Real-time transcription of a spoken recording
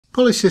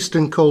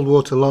Polycistern cold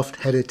water loft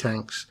header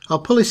tanks. Our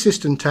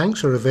polycistern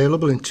tanks are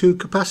available in two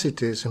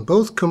capacities and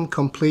both come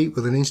complete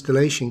with an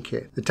installation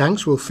kit. The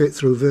tanks will fit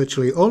through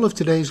virtually all of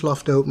today's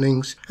loft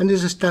openings and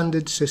is a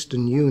standard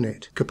cistern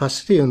unit.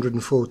 Capacity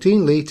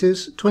 114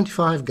 litres,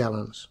 25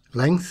 gallons.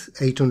 Length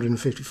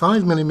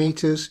 855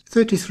 mm,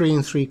 33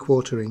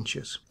 3/4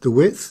 inches. The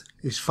width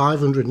is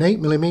 508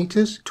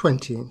 mm,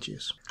 20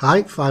 inches.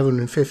 Height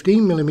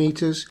 515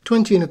 mm,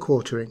 20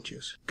 1/4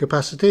 inches.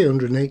 Capacity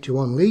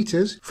 181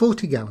 litres,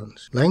 40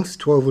 gallons. Length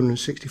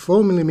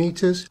 1264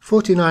 mm,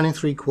 49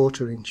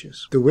 3/4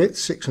 inches. The width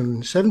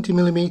 670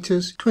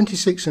 mm,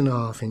 26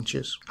 1/2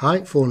 inches.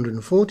 Height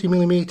 440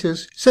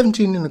 mm,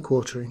 17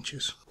 1/4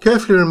 inches.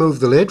 Carefully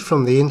remove the lid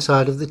from the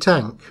inside of the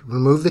tank.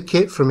 Remove the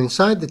kit from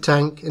inside the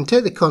tank and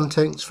take the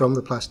contents from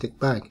the plastic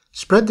bag.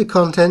 Spread the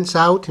contents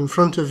out in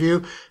front of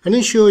you and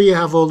ensure you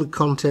have all the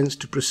contents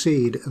to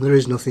proceed and there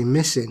is nothing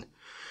missing.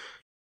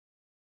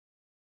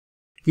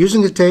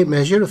 Using a tape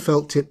measure, a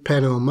felt tip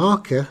pen or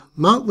marker,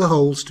 mark the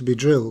holes to be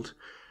drilled.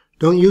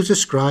 Don't use a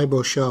scribe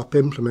or sharp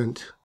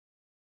implement.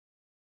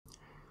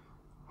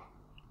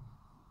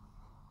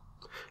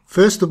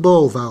 First, the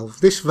ball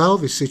valve. This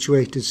valve is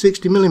situated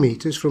 60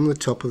 mm from the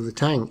top of the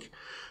tank.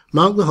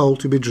 Mark the hole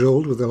to be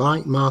drilled with a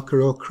light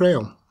marker or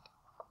crayon.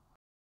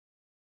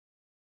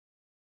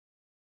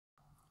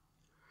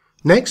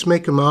 Next,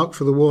 make a mark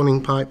for the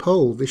warning pipe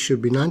hole. This should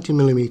be 90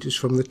 mm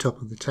from the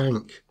top of the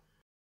tank.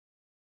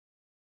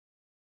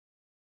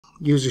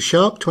 Use a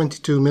sharp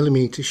 22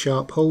 mm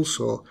sharp hole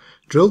saw.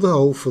 Drill the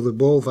hole for the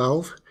ball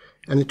valve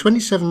and a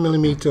 27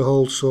 mm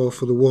hole saw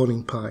for the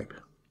warning pipe.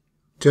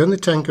 Turn the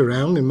tank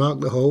around and mark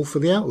the hole for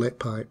the outlet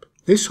pipe.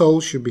 This hole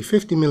should be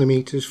 50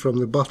 mm from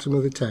the bottom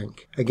of the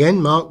tank.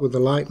 Again mark with a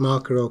light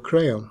marker or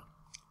crayon.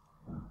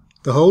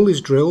 The hole is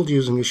drilled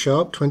using a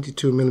sharp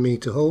 22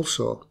 mm hole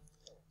saw.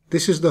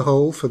 This is the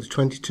hole for the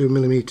 22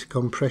 mm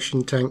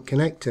compression tank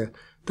connector.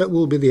 That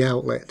will be the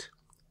outlet.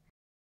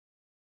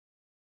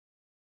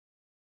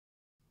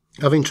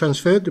 Having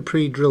transferred the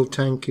pre-drilled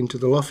tank into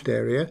the loft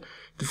area,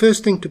 the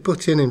first thing to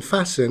put in and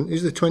fasten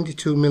is the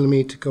 22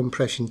 mm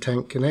compression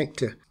tank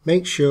connector.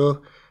 Make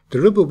sure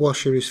the rubber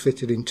washer is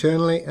fitted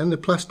internally and the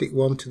plastic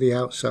one to the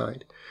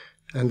outside,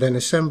 and then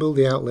assemble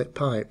the outlet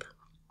pipe.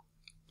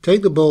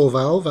 Take the ball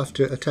valve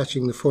after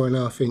attaching the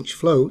 4.5 inch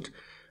float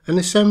and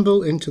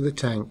assemble into the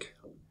tank.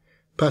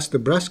 Pass the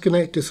brass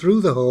connector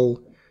through the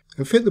hole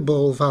and fit the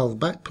ball valve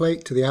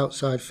backplate to the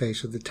outside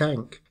face of the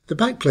tank. The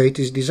backplate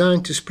is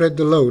designed to spread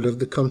the load of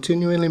the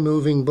continually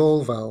moving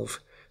ball valve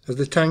as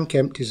the tank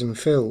empties and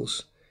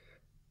fills.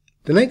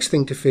 The next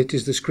thing to fit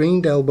is the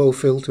screened elbow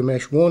filter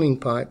mesh warning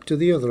pipe to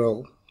the other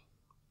hole.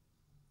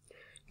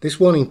 This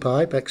warning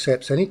pipe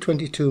accepts any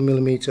 22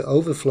 mm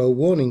overflow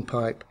warning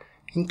pipe,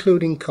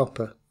 including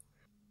copper.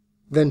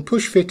 Then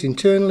push fit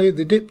internally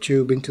the dip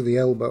tube into the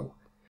elbow.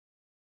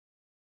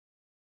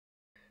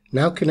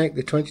 Now connect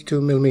the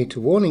 22 mm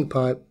warning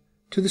pipe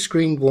to the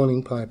screened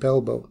warning pipe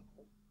elbow.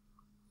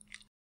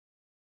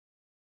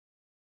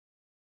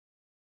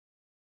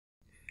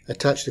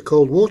 Attach the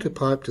cold water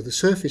pipe to the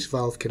surface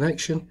valve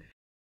connection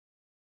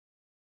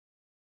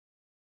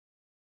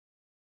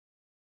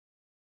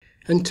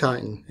and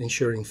tighten,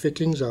 ensuring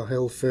fittings are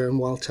held firm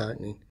while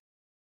tightening.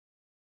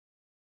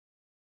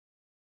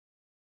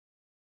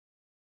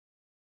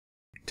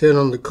 Turn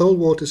on the cold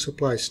water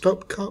supply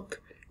stopcock,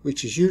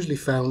 which is usually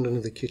found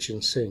under the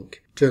kitchen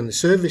sink. Turn the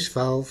service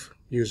valve,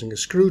 using a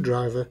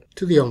screwdriver,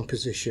 to the on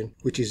position,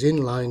 which is in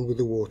line with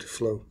the water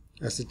flow.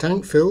 As the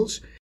tank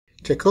fills,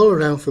 check all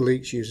around for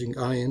leaks using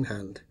eye and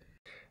hand.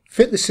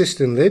 Fit the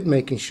cistern lid,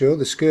 making sure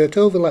the skirt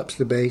overlaps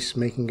the base,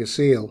 making a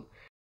seal.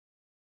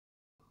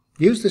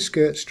 Use the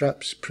skirt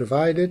straps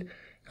provided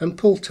and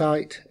pull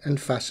tight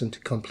and fasten to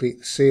complete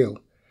the seal.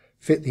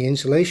 Fit the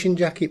insulation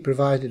jacket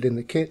provided in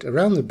the kit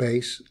around the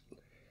base,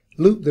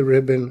 loop the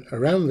ribbon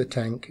around the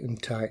tank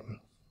and tighten.